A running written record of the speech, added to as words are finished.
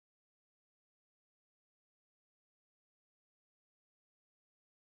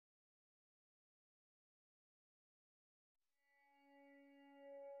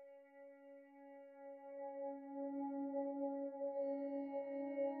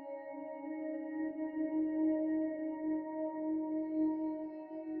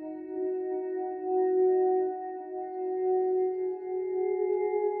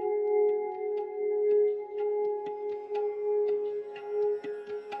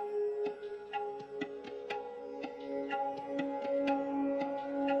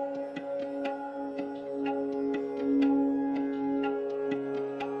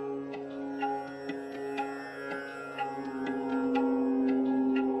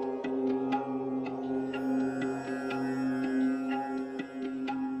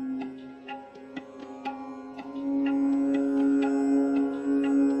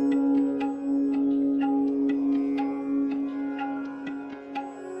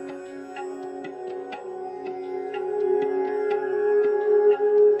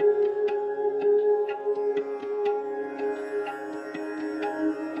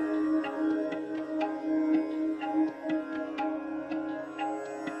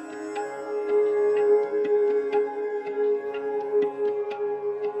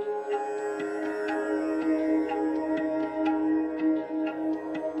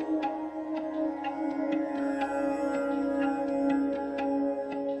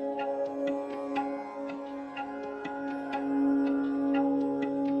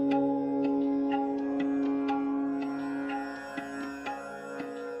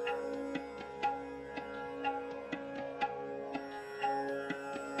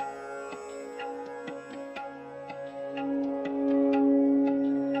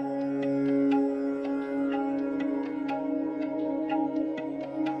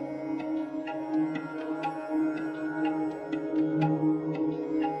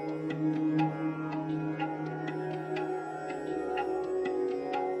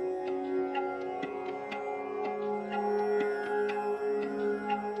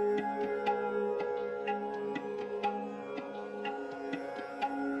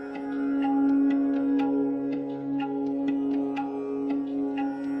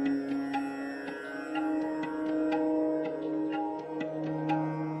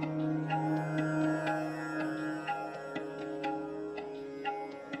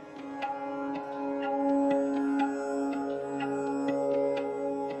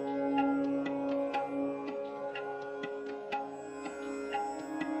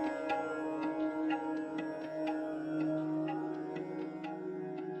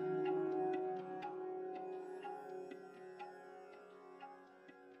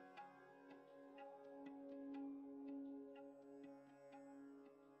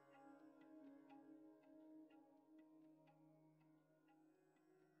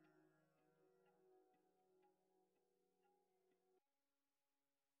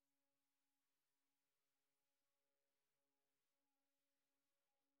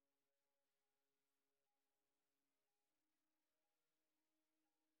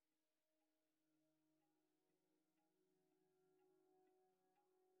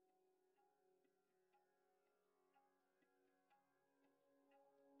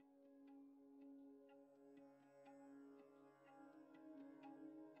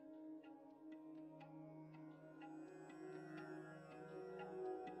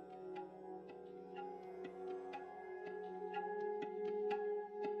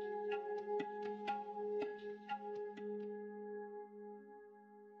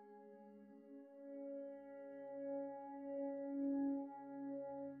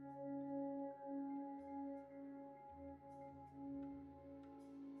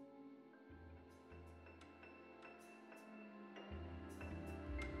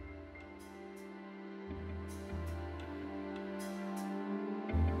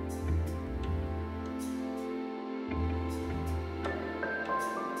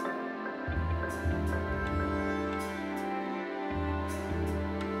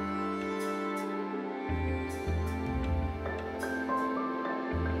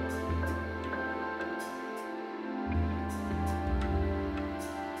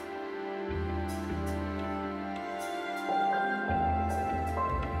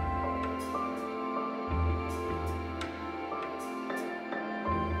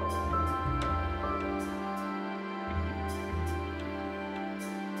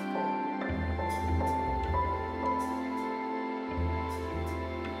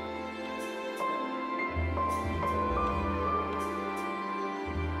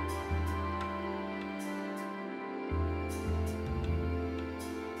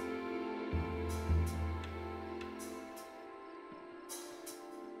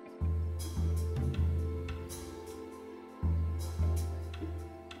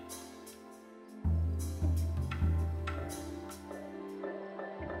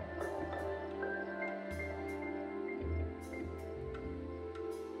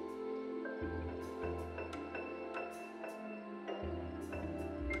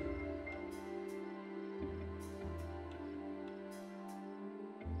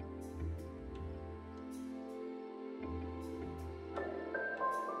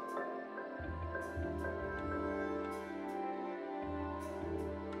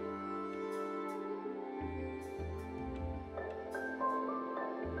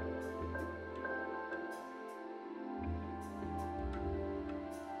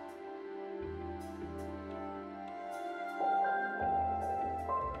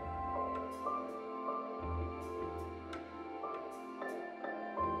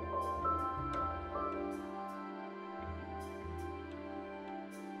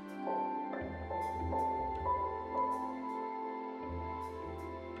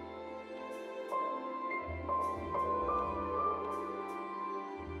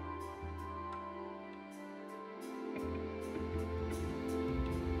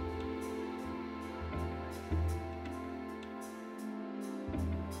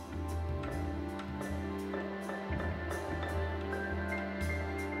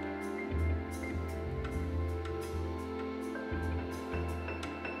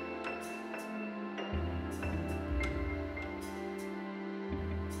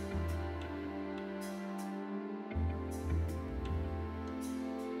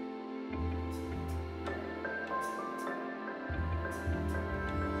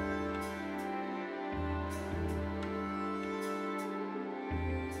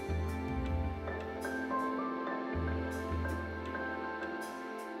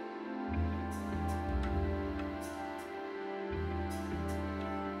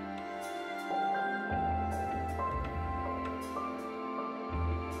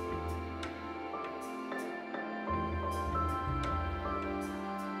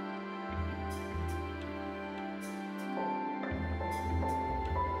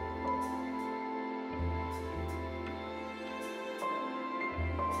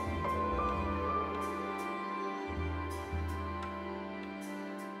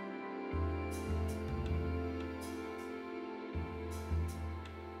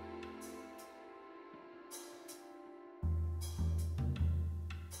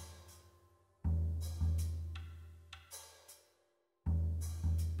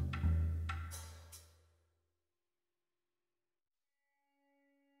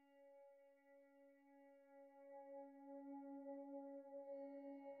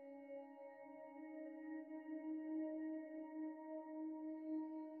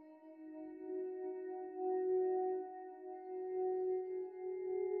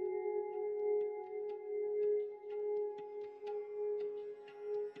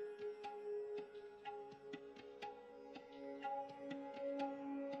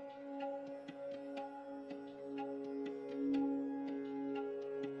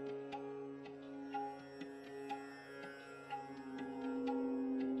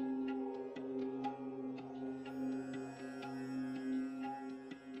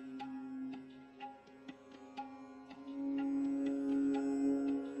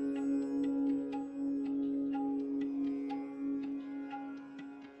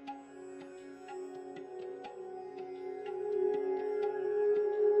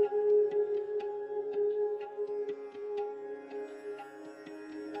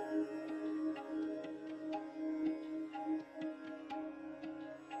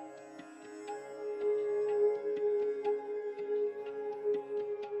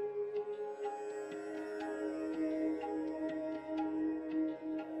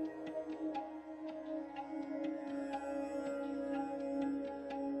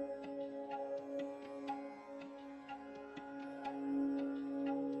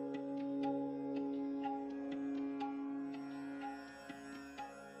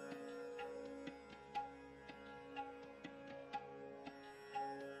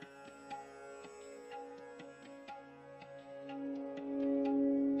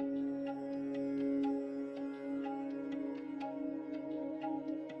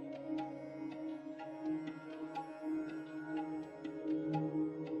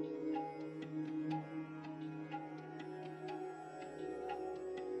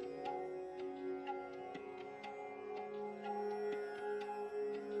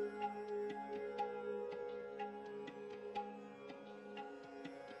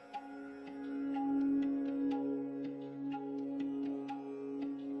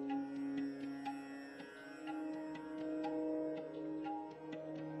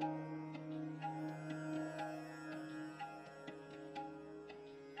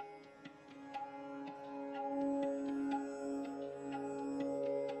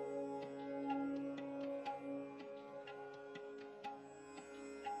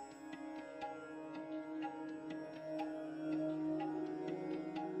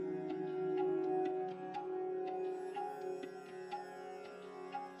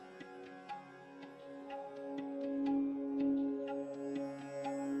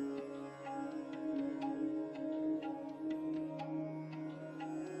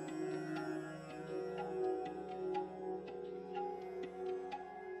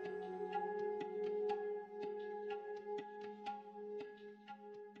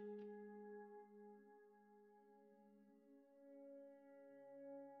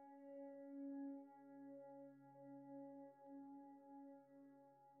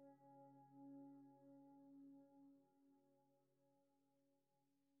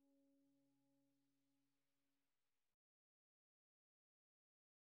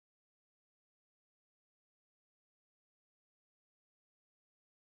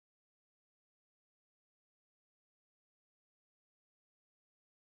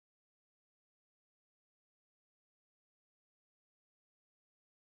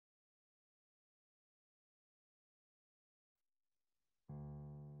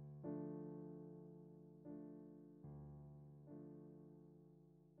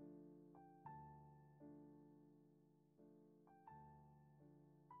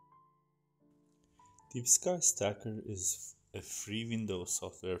Deep Sky Stacker is a free Windows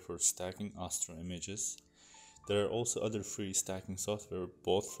software for stacking astro images. There are also other free stacking software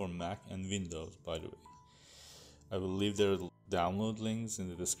both for Mac and Windows, by the way. I will leave their download links in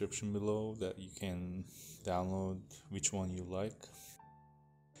the description below that you can download which one you like.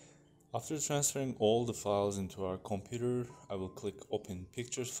 After transferring all the files into our computer, I will click Open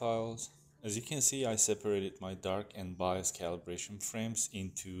Pictures Files. As you can see, I separated my dark and bias calibration frames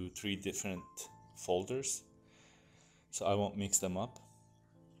into 3 different folders, so I won't mix them up.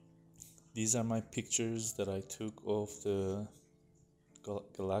 These are my pictures that I took of the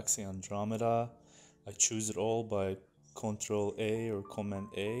galaxy Andromeda. I choose it all by Ctrl A or Command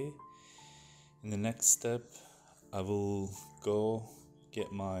A. In the next step, I will go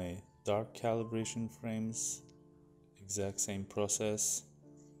get my dark calibration frames, exact same process.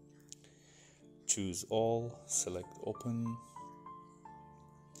 Choose all, select open.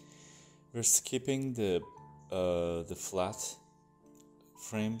 We're skipping the flat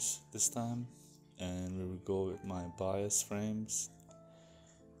frames this time, and we will go with my bias frames.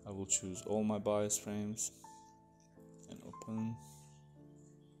 I will choose all my bias frames and open.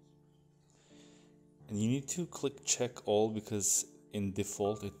 And you need to click check all because in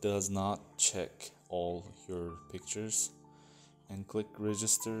default it does not check all your pictures. And click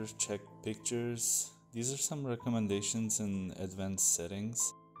register, check pictures. These are some recommendations in advanced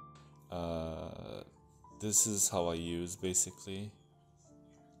settings. This is how I use basically.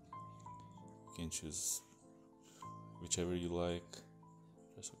 You can choose whichever you like.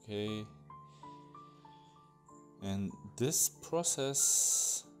 Press OK. And this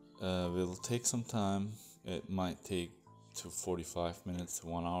process will take some time. It might take to 45 minutes to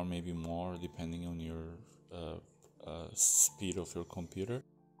 1 hour, maybe more, depending on your speed of your computer.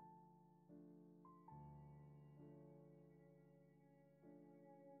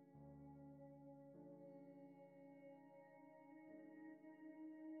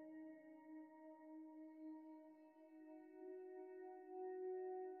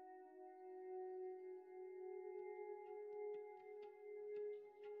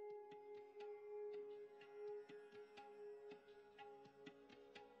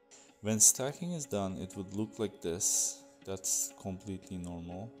 When stacking is done, it would look like this. That's completely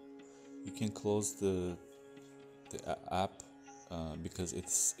normal. You can close the app because it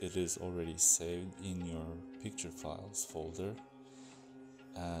is already saved in your picture files folder,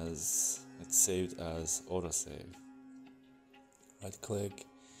 as it's saved as autosave. Right click,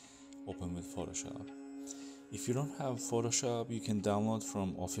 open with Photoshop. If you don't have Photoshop, you can download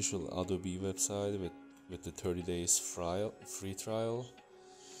from official Adobe website with the 30 days free trial.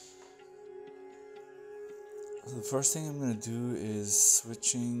 The first thing I'm going to do is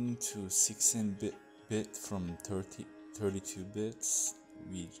switching to 16-bit from 32 bits.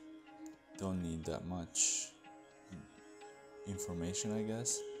 We don't need that much information, I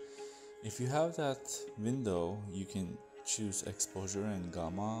guess. If you have that window, you can choose exposure and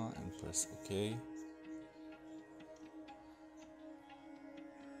gamma and press OK.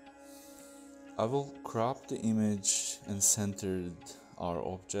 I will crop the image and centered our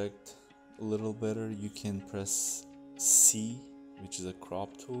object a little better. You can press C, which is a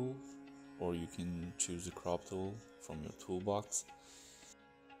crop tool, or you can choose the crop tool from your toolbox.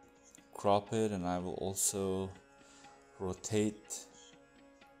 Crop it, and I will also rotate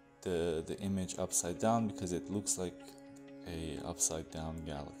the image upside down because it looks like a upside down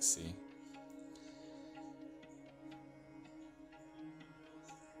galaxy.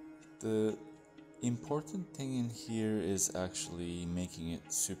 The important thing in here is actually making it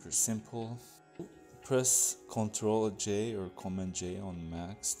super simple. Press Ctrl J or Command J on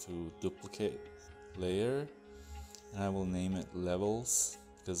Macs to duplicate layer, and I will name it levels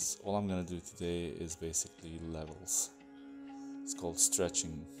because all I'm gonna do today is basically levels. It's called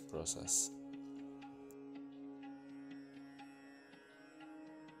stretching process.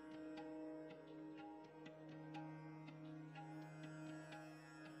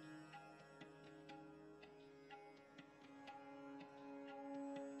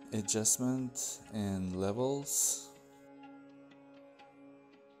 Adjustment and levels.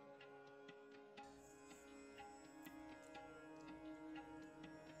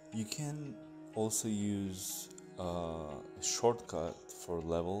 You can also use a shortcut for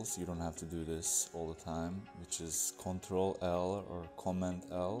levels. You don't have to do this all the time, which is Ctrl L or Command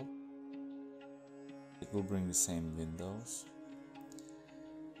L. It will bring the same windows.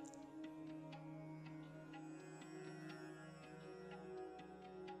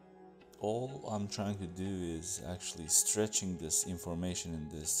 All I'm trying to do is actually stretching this information in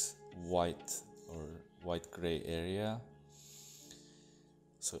this white or white gray area.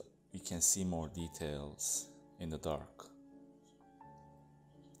 So you can see more details in the dark.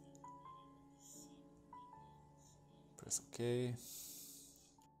 Press OK.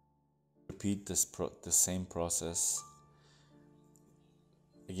 Repeat the same process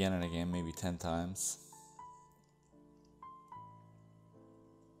again and again, maybe 10 times.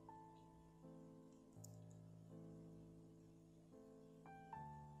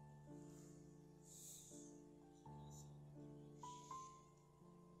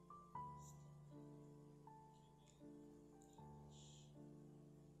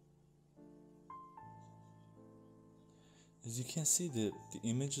 As you can see, the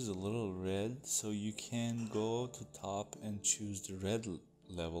image is a little red, so you can go to top and choose the red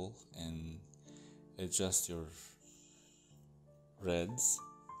level and adjust your reds.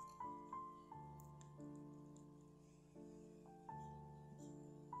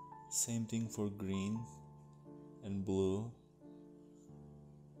 Same thing for green and blue.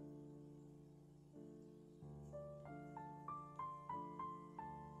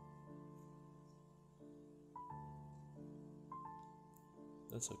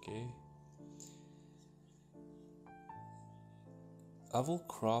 That's okay. I will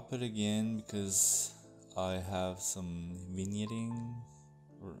crop it again because I have some vignetting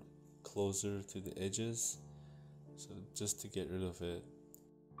closer to the edges, so just to get rid of it.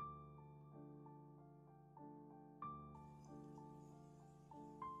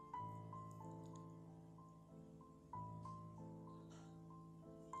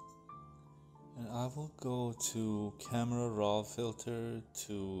 And I will go to camera raw filter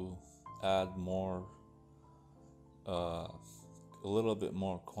to add more, a little bit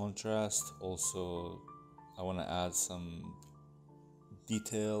more contrast. Also, I want to add some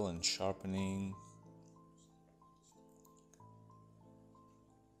detail and sharpening.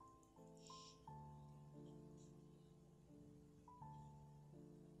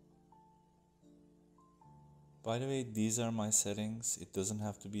 By the way, these are my settings. It doesn't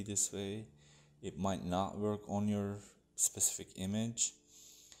have to be this way. It might not work on your specific image.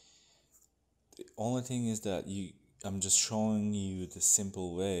 The only thing is that I'm just showing you the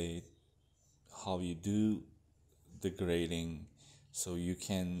simple way how you do the grading, so you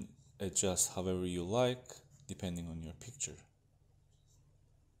can adjust however you like depending on your picture.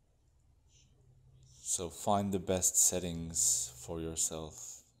 So find the best settings for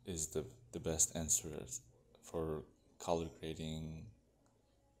yourself is the best answer for color grading.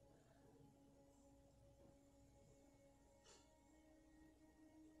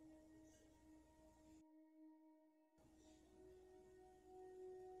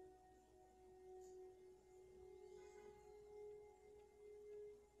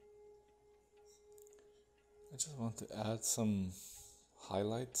 I just want to add some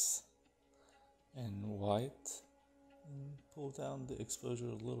highlights and white, and pull down the exposure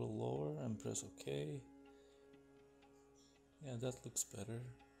a little lower and press OK. Yeah, that looks better.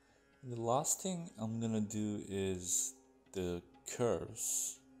 And the last thing I'm gonna do is the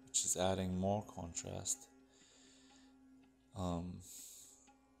curves, which is adding more contrast.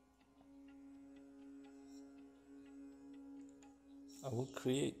 I will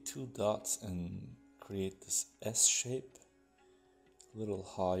create two dots and create this S shape, a little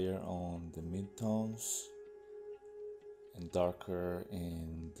higher on the midtones and darker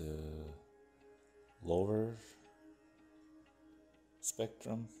in the lower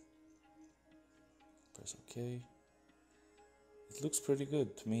spectrum. Press OK. It looks pretty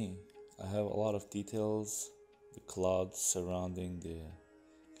good to me. I have a lot of details, the clouds surrounding the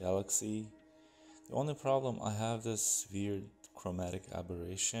galaxy. The only problem, I have this weird chromatic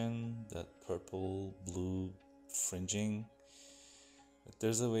aberration, that purple blue fringing. But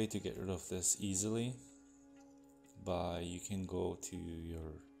there's a way to get rid of this easily. You can go to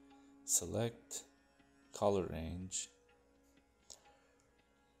your select color range,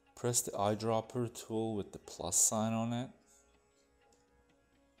 press the eyedropper tool with the plus sign on it,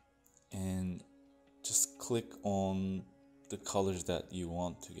 and just click on the colors that you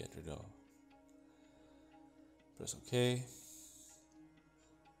want to get rid of. Press OK.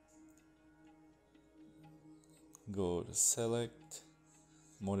 Go to select,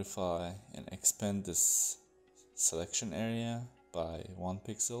 modify, and expand this selection area by 1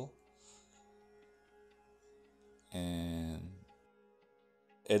 pixel, and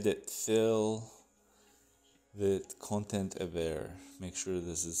edit fill with content aware. Make sure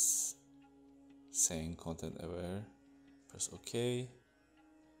this is saying content aware. Press OK.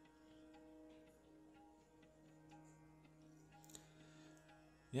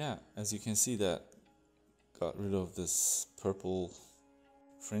 Yeah, as you can see, that got rid of this purple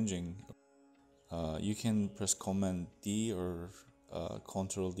fringing. You can press Command D or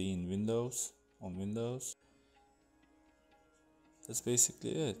Control D in Windows, on Windows. That's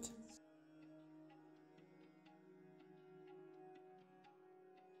basically it.